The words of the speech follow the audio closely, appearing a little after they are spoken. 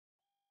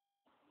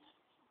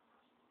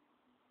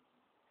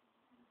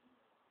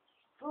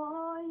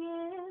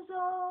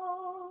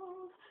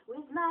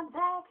my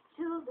back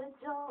to the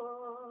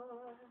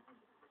door.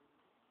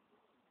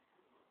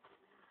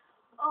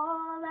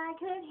 All I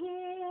could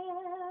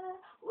hear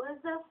was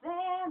the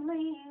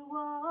family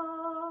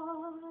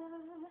war.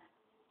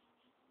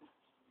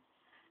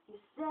 Your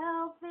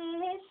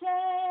selfish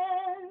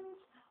hands,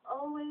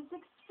 always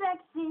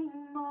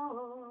expecting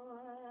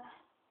more.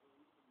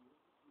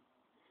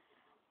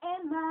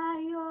 Am I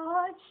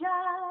your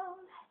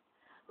child,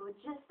 or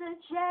just a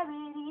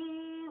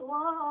charity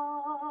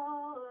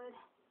ward?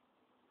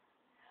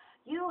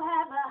 You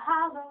have a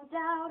hollowed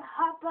out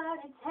heart, but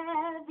it's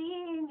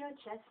heavy in your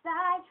chest.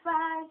 I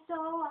try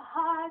so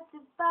hard to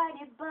fight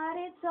it, but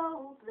it's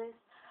hopeless,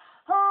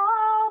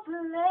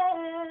 hopeless.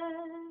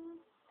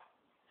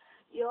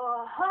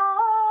 You're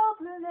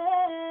hopeless.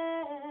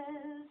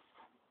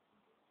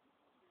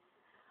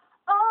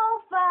 Oh,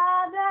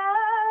 Father,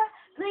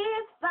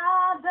 please,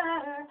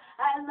 Father,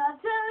 I'd love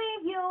to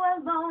leave you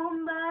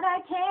alone, but I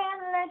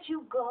can't let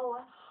you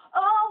go.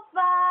 Oh,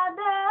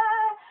 Father,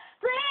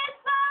 please,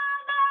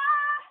 Father,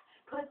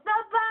 put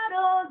the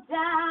bottle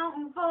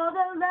down for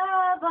the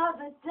love of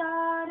a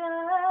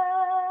daughter.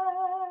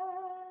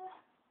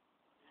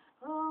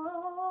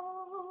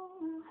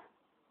 Oh,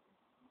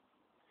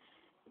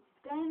 it's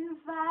been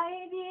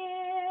 5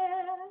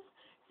 years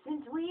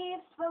since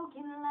we've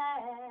spoken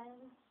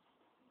last,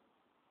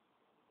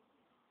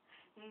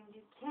 and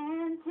you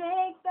can't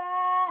take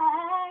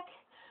back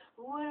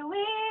what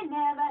we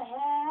never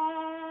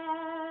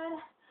had.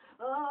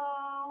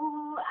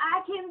 Oh,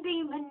 I can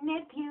be manipulated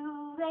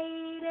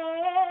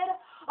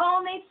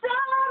only so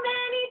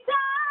many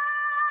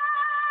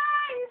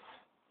times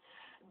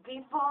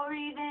before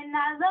even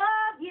I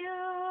love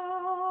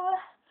you.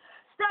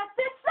 Starts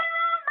to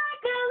sound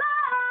like a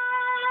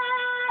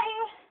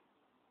lie.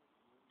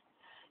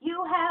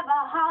 You have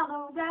a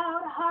hollowed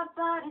out heart,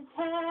 but it's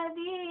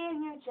heavy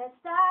in your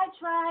chest. I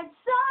tried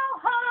so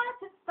hard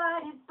to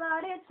fight it,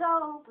 but it's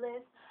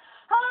hopeless,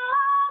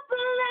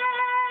 hopeless.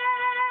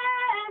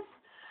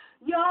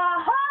 You're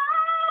hopeless.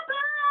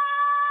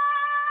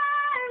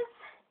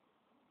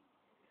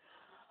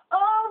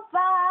 Oh,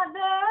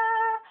 Father,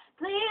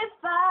 please,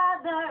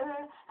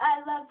 Father,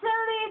 I'd love to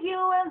leave you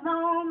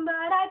alone,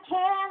 but I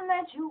can't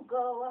let you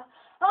go.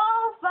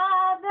 Oh,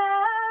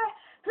 Father,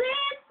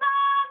 please,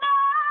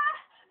 Father,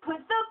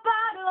 put the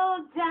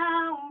bottle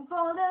down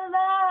for the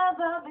love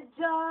of a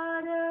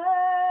daughter.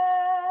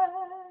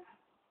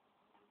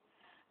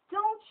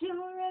 Don't you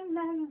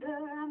remember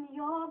I'm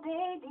your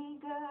baby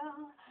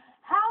girl?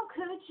 How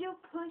could you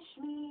push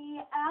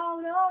me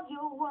out of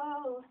your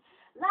world?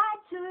 Lie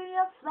to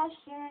your flesh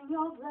and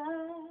your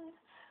blood.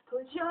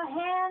 Put your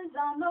hands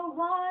on the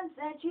ones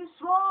that you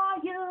swore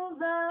you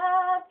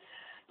loved.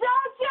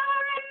 Don't you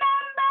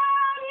remember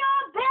I'm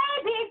your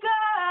baby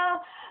girl?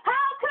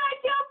 How could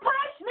you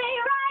push me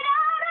right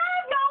out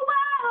of your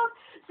world?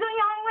 So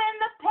young when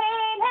the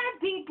pain had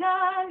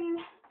begun,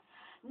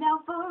 now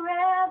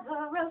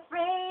forever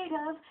afraid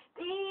of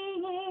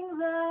being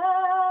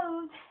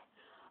loved.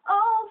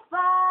 Oh,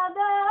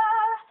 Father,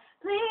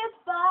 please,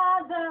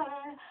 Father,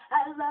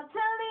 I'd love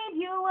to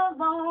leave you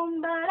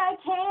alone, but I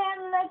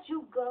can't let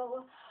you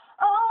go.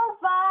 Oh,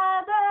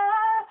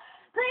 Father,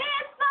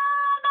 please,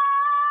 Father.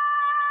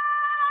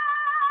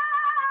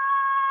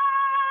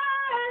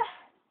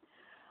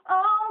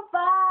 Oh,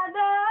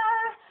 Father,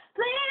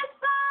 please,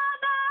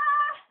 Father,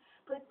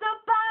 put the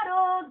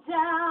bottle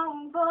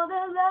down for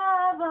the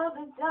love of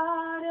a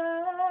daughter.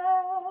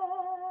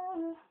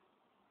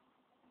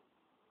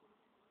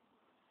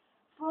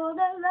 For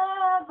the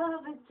love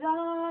of a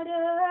daughter.